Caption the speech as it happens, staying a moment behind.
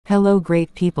Hello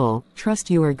great people, trust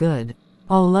you are good.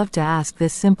 I'll love to ask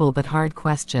this simple but hard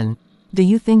question. Do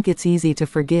you think it's easy to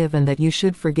forgive and that you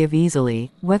should forgive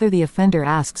easily, whether the offender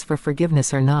asks for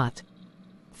forgiveness or not?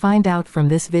 Find out from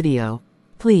this video.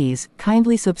 Please,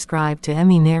 kindly subscribe to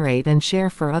Emmy Narrate and share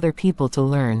for other people to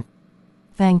learn.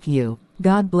 Thank you.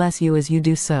 God bless you as you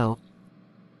do so.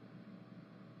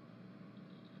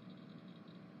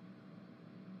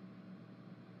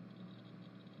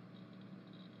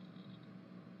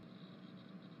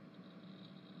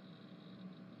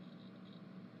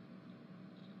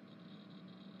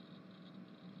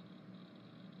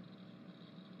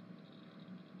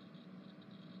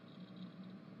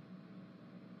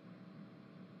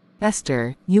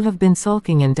 Esther, you have been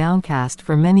sulking and downcast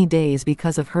for many days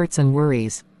because of hurts and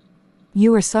worries.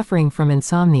 You are suffering from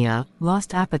insomnia,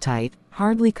 lost appetite,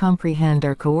 hardly comprehend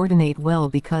or coordinate well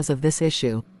because of this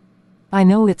issue. I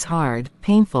know it's hard,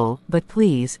 painful, but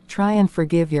please, try and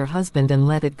forgive your husband and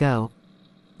let it go.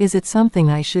 Is it something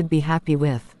I should be happy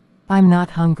with? I'm not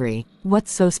hungry.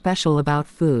 What's so special about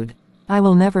food? I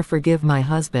will never forgive my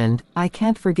husband. I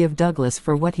can't forgive Douglas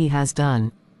for what he has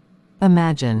done.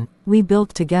 Imagine, we built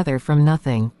together from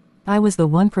nothing. I was the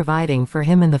one providing for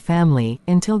him and the family,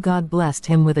 until God blessed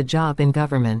him with a job in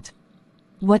government.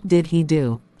 What did he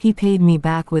do? He paid me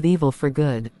back with evil for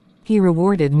good. He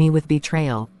rewarded me with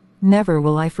betrayal. Never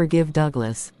will I forgive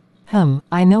Douglas.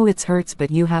 I know it hurts, but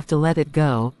you have to let it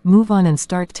go, move on and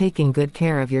start taking good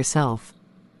care of yourself.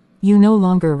 You no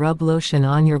longer rub lotion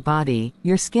on your body,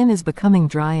 your skin is becoming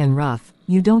dry and rough,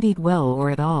 you don't eat well or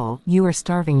at all, you are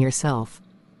starving yourself.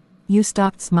 You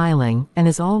stopped smiling, and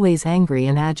is always angry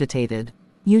and agitated.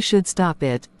 You should stop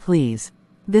it, please.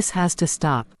 This has to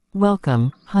stop.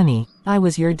 Welcome, honey. I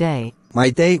was your day.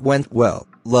 My day went well,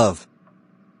 love.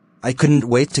 I couldn't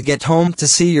wait to get home to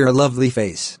see your lovely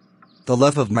face. The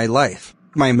love of my life,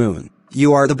 my moon.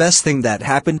 You are the best thing that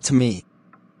happened to me.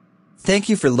 Thank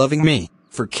you for loving me,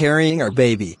 for carrying our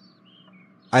baby.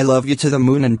 I love you to the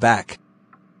moon and back.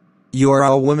 You are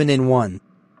all women in one.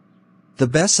 The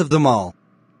best of them all.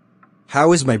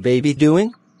 How is my baby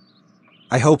doing?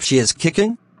 I hope she is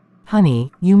kicking. Honey,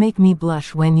 you make me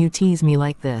blush when you tease me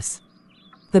like this.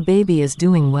 The baby is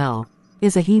doing well.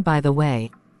 Is a he, by the way.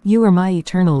 You are my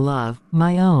eternal love,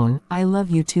 my own. I love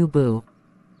you too, boo.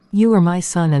 You are my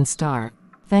sun and star.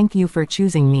 Thank you for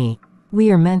choosing me.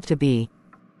 We are meant to be.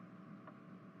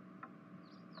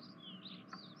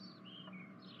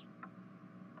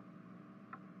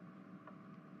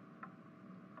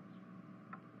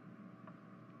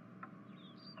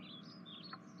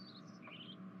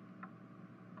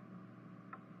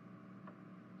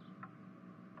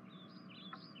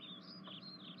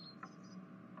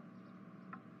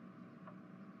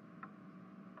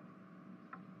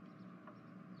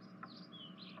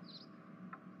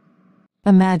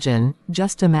 Imagine,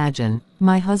 just imagine,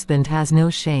 my husband has no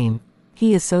shame.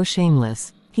 He is so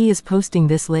shameless. He is posting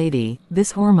this lady,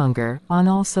 this whoremonger, on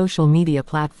all social media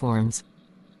platforms.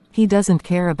 He doesn't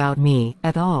care about me,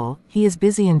 at all. He is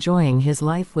busy enjoying his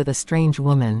life with a strange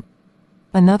woman.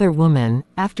 Another woman,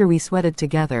 after we sweated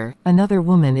together, another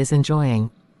woman is enjoying.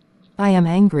 I am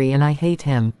angry and I hate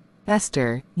him.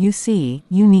 Esther, you see,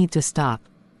 you need to stop.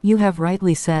 You have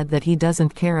rightly said that he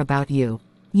doesn't care about you.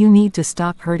 You need to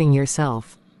stop hurting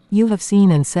yourself. You have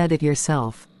seen and said it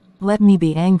yourself. Let me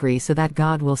be angry so that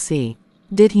God will see.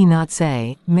 Did he not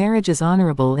say, marriage is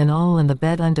honorable in all and the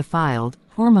bed undefiled,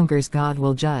 whoremongers God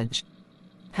will judge?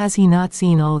 Has he not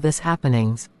seen all this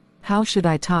happenings? How should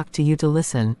I talk to you to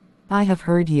listen? I have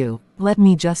heard you. Let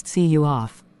me just see you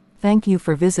off. Thank you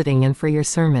for visiting and for your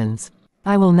sermons.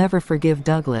 I will never forgive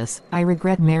Douglas. I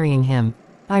regret marrying him.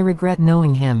 I regret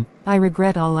knowing him. I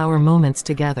regret all our moments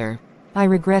together. I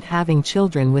regret having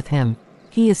children with him.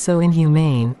 He is so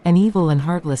inhumane, an evil and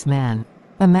heartless man.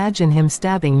 Imagine him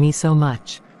stabbing me so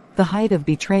much. The height of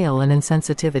betrayal and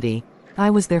insensitivity. I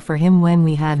was there for him when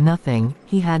we had nothing,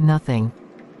 he had nothing.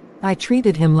 I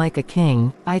treated him like a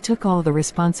king, I took all the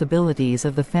responsibilities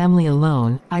of the family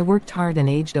alone, I worked hard and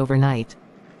aged overnight.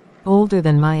 Older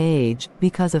than my age,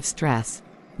 because of stress.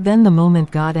 Then the moment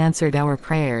God answered our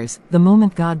prayers, the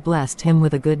moment God blessed him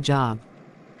with a good job.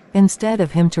 Instead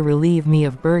of him to relieve me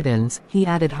of burdens, he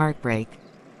added heartbreak.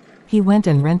 He went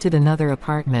and rented another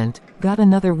apartment, got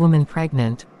another woman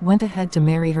pregnant, went ahead to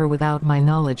marry her without my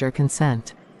knowledge or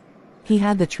consent. He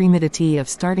had the timidity of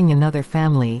starting another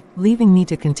family, leaving me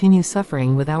to continue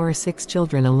suffering with our 6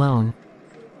 children alone.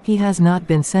 He has not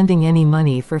been sending any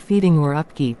money for feeding or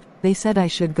upkeep. They said I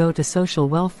should go to social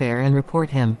welfare and report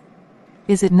him.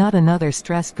 Is it not another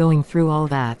stress going through all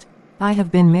that? I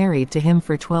have been married to him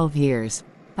for 12 years.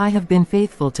 I have been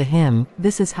faithful to him.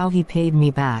 This is how he paid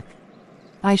me back.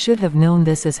 I should have known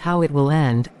this is how it will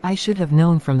end. I should have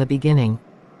known from the beginning.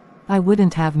 I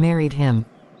wouldn't have married him.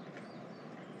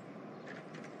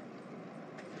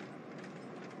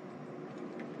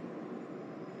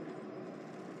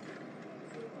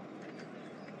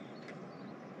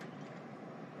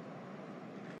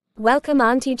 Welcome,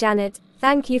 Auntie Janet.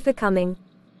 Thank you for coming.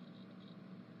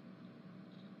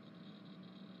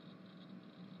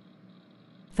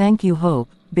 Thank you, Hope.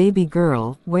 Baby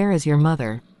girl, where is your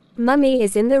mother? Mummy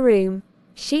is in the room.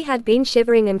 She had been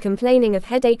shivering and complaining of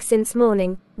headache since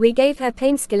morning. We gave her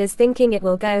painkillers thinking it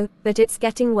will go, but it's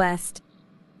getting worse.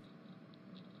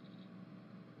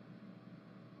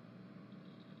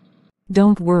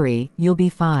 Don't worry, you'll be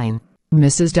fine.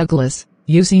 Mrs. Douglas,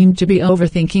 you seem to be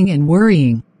overthinking and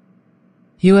worrying.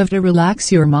 You have to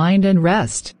relax your mind and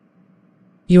rest.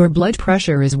 Your blood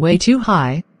pressure is way too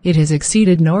high, it has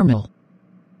exceeded normal.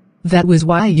 That was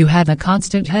why you had a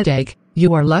constant headache.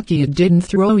 You are lucky it didn't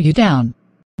throw you down.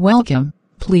 Welcome,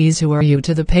 please, who are you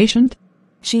to the patient?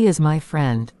 She is my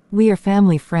friend. We are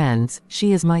family friends.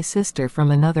 She is my sister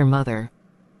from another mother.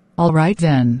 All right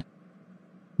then.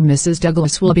 Mrs.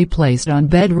 Douglas will be placed on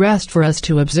bed rest for us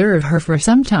to observe her for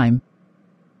some time.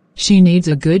 She needs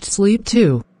a good sleep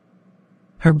too.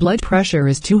 Her blood pressure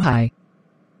is too high.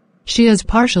 She has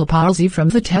partial palsy from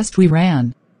the test we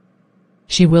ran.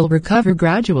 She will recover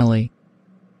gradually.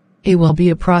 It will be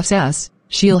a process.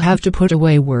 She'll have to put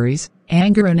away worries,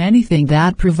 anger and anything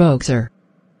that provokes her.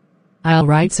 I'll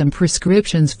write some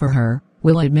prescriptions for her,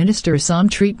 we'll administer some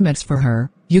treatments for her,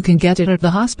 you can get it at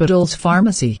the hospital's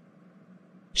pharmacy.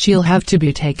 She'll have to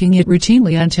be taking it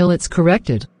routinely until it's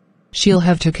corrected. She'll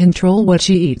have to control what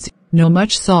she eats, no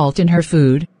much salt in her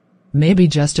food. Maybe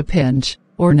just a pinch,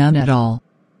 or none at all.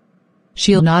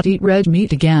 She'll not eat red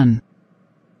meat again.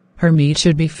 Her meat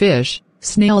should be fish,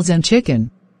 snails and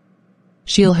chicken.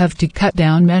 She'll have to cut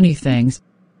down many things.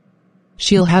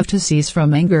 She'll have to cease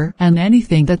from anger and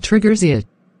anything that triggers it.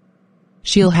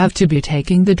 She'll have to be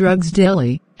taking the drugs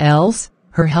daily, else,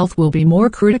 her health will be more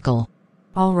critical.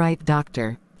 All right,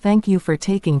 doctor. Thank you for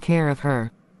taking care of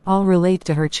her. I'll relate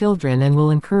to her children and will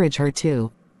encourage her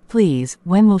too. Please,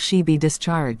 when will she be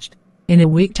discharged? In a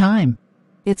week time.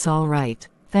 It's all right.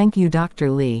 Thank you,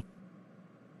 Dr. Lee.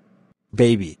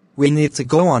 Baby, we need to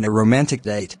go on a romantic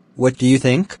date. What do you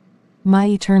think? My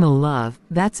eternal love,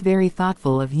 that's very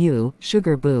thoughtful of you,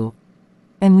 Sugar Boo.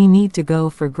 And we need to go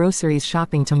for groceries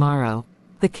shopping tomorrow.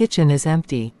 The kitchen is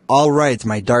empty. All right,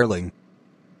 my darling.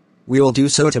 We will do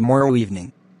so tomorrow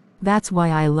evening. That's why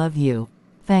I love you.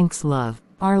 Thanks, love.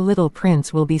 Our little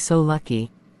prince will be so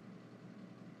lucky.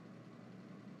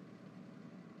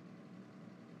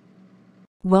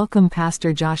 Welcome,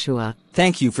 Pastor Joshua.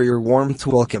 Thank you for your warm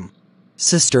welcome.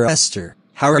 Sister Esther,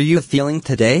 how are you feeling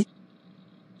today?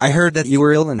 I heard that you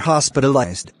were ill and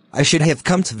hospitalized. I should have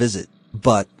come to visit,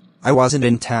 but I wasn't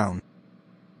in town.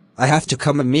 I have to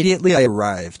come immediately I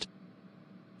arrived.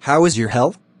 How is your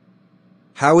health?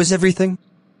 How is everything?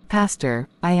 Pastor,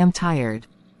 I am tired.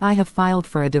 I have filed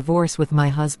for a divorce with my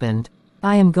husband.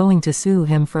 I am going to sue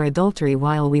him for adultery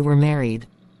while we were married.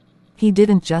 He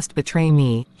didn't just betray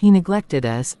me, he neglected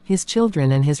us, his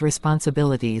children and his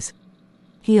responsibilities.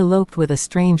 He eloped with a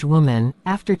strange woman,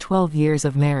 after 12 years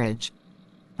of marriage.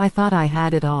 I thought I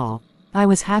had it all. I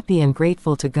was happy and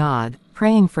grateful to God,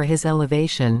 praying for his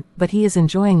elevation, but he is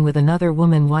enjoying with another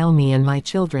woman while me and my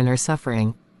children are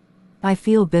suffering. I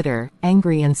feel bitter,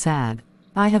 angry and sad.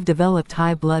 I have developed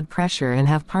high blood pressure and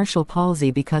have partial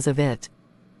palsy because of it.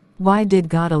 Why did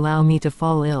God allow me to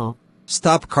fall ill?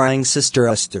 Stop crying, Sister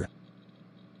Esther.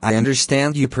 I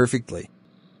understand you perfectly.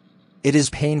 It is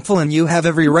painful and you have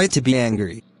every right to be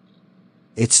angry.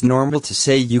 It's normal to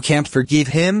say you can't forgive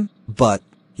him, but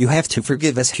you have to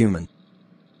forgive as human.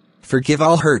 Forgive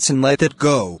all hurts and let it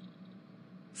go.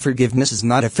 Forgiveness is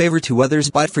not a favor to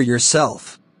others but for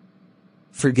yourself.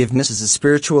 Forgiveness is a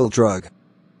spiritual drug.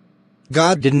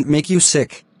 God didn't make you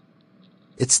sick.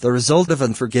 It's the result of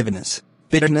unforgiveness,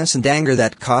 bitterness and anger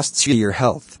that costs you your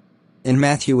health. In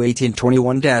Matthew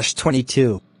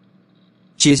 18:21-22.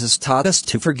 Jesus taught us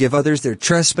to forgive others their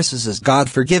trespasses as God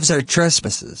forgives our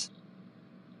trespasses.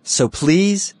 So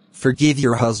please, forgive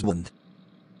your husband.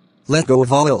 Let go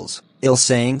of all ill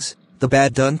sayings, the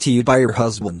bad done to you by your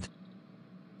husband.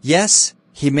 Yes,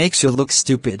 he makes you look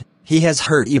stupid, he has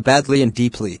hurt you badly and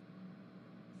deeply.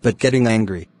 But getting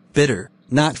angry, bitter,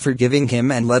 not forgiving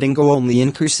him and letting go only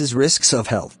increases risks of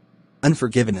health.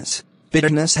 Unforgiveness,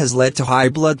 bitterness has led to high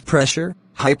blood pressure,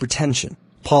 hypertension,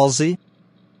 palsy.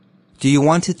 Do you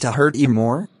want it to hurt you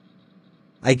more?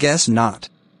 I guess not.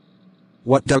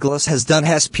 What Douglas has done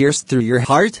has pierced through your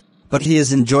heart, but he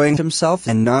is enjoying himself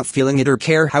and not feeling it or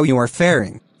care how you are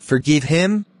faring. Forgive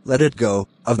him, let it go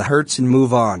of the hurts and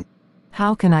move on.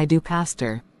 How can I do,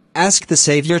 Pastor? Ask the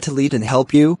Savior to lead and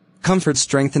help you, comfort,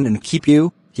 strengthen, and keep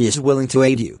you. He is willing to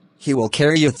aid you. He will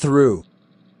carry you through.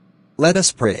 Let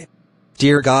us pray.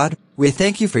 Dear God, we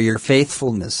thank you for your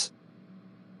faithfulness.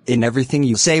 In everything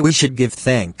you say we should give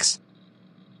thanks.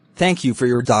 Thank you for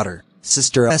your daughter,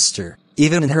 Sister Esther,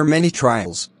 even in her many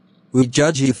trials. We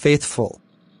judge you faithful.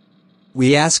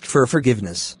 We ask for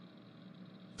forgiveness.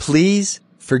 Please,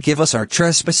 forgive us our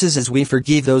trespasses as we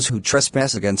forgive those who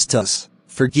trespass against us.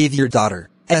 Forgive your daughter,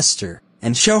 Esther,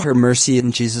 and show her mercy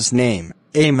in Jesus' name.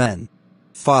 Amen.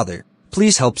 Father,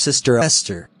 please help Sister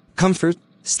Esther. Comfort,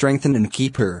 strengthen, and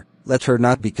keep her. Let her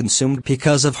not be consumed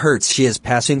because of hurts she is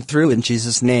passing through in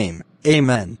Jesus' name.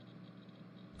 Amen.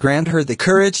 Grant her the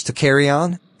courage to carry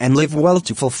on, and live well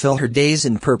to fulfill her days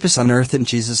and purpose on earth in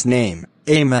Jesus' name.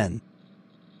 Amen.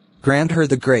 Grant her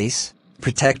the grace,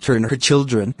 protect her and her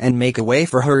children, and make a way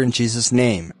for her in Jesus'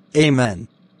 name. Amen.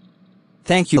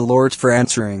 Thank you, Lord, for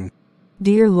answering.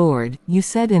 Dear Lord, you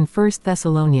said in 1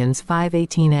 Thessalonians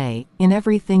 5:18a, in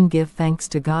everything give thanks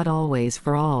to God always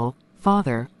for all.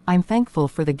 Father, I'm thankful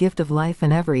for the gift of life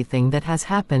and everything that has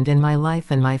happened in my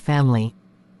life and my family.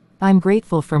 I'm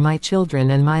grateful for my children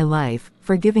and my life,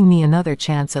 for giving me another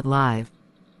chance at life.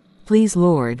 Please,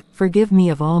 Lord, forgive me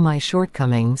of all my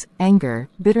shortcomings, anger,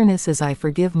 bitterness as I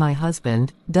forgive my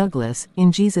husband, Douglas,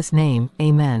 in Jesus' name,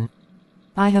 Amen.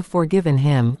 I have forgiven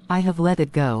him, I have let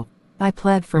it go. I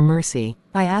plead for mercy.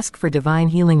 I ask for divine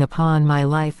healing upon my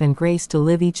life and grace to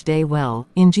live each day well,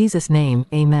 in Jesus' name,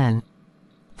 Amen.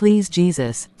 Please,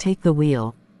 Jesus, take the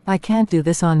wheel. I can't do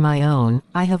this on my own,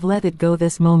 I have let it go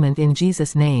this moment in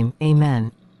Jesus' name,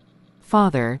 Amen.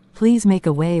 Father, please make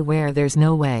a way where there's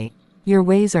no way. Your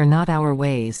ways are not our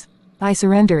ways. I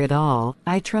surrender it all,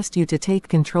 I trust you to take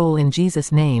control in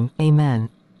Jesus' name, Amen.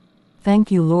 Thank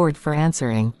you, Lord, for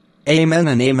answering. Amen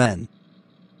and amen.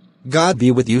 God be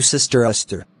with you, Sister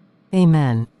Esther.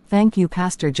 Amen. Thank you,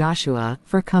 Pastor Joshua,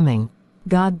 for coming.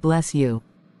 God bless you.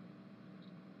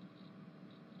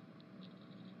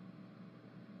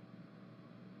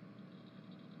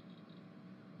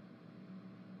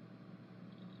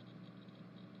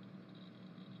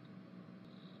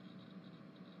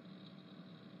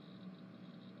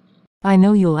 I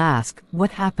know you'll ask,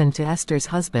 what happened to Esther's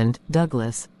husband,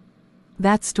 Douglas?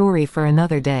 That story for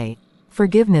another day.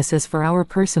 Forgiveness is for our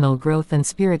personal growth and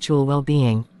spiritual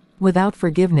well-being. Without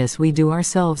forgiveness we do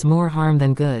ourselves more harm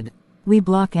than good. We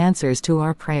block answers to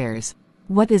our prayers.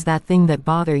 What is that thing that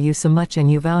bother you so much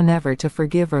and you vow never to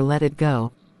forgive or let it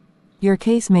go? Your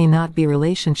case may not be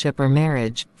relationship or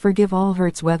marriage. Forgive all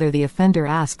hurts whether the offender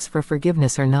asks for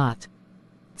forgiveness or not.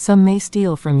 Some may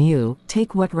steal from you,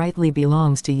 take what rightly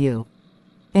belongs to you.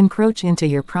 Encroach into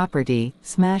your property,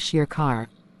 smash your car.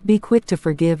 Be quick to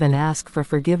forgive and ask for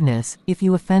forgiveness, if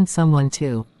you offend someone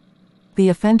too. The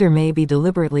offender may be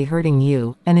deliberately hurting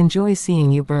you, and enjoys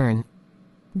seeing you burn.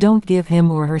 Don't give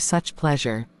him or her such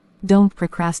pleasure. Don't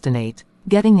procrastinate.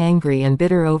 Getting angry and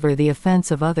bitter over the offense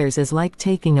of others is like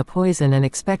taking a poison and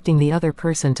expecting the other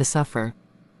person to suffer.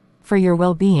 For your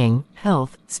well-being,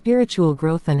 health, spiritual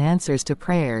growth and answers to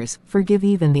prayers, forgive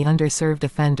even the underserved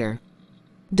offender.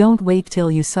 Don't wait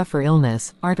till you suffer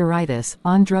illness, arthritis,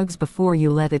 on drugs before you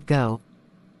let it go.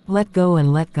 Let go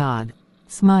and let God.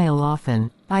 Smile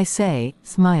often. I say,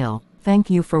 smile. Thank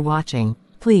you for watching.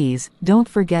 Please, don't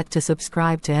forget to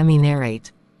subscribe to Emmy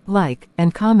Narrate. Like,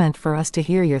 and comment for us to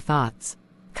hear your thoughts.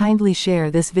 Kindly share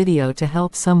this video to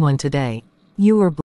help someone today. You are blessed.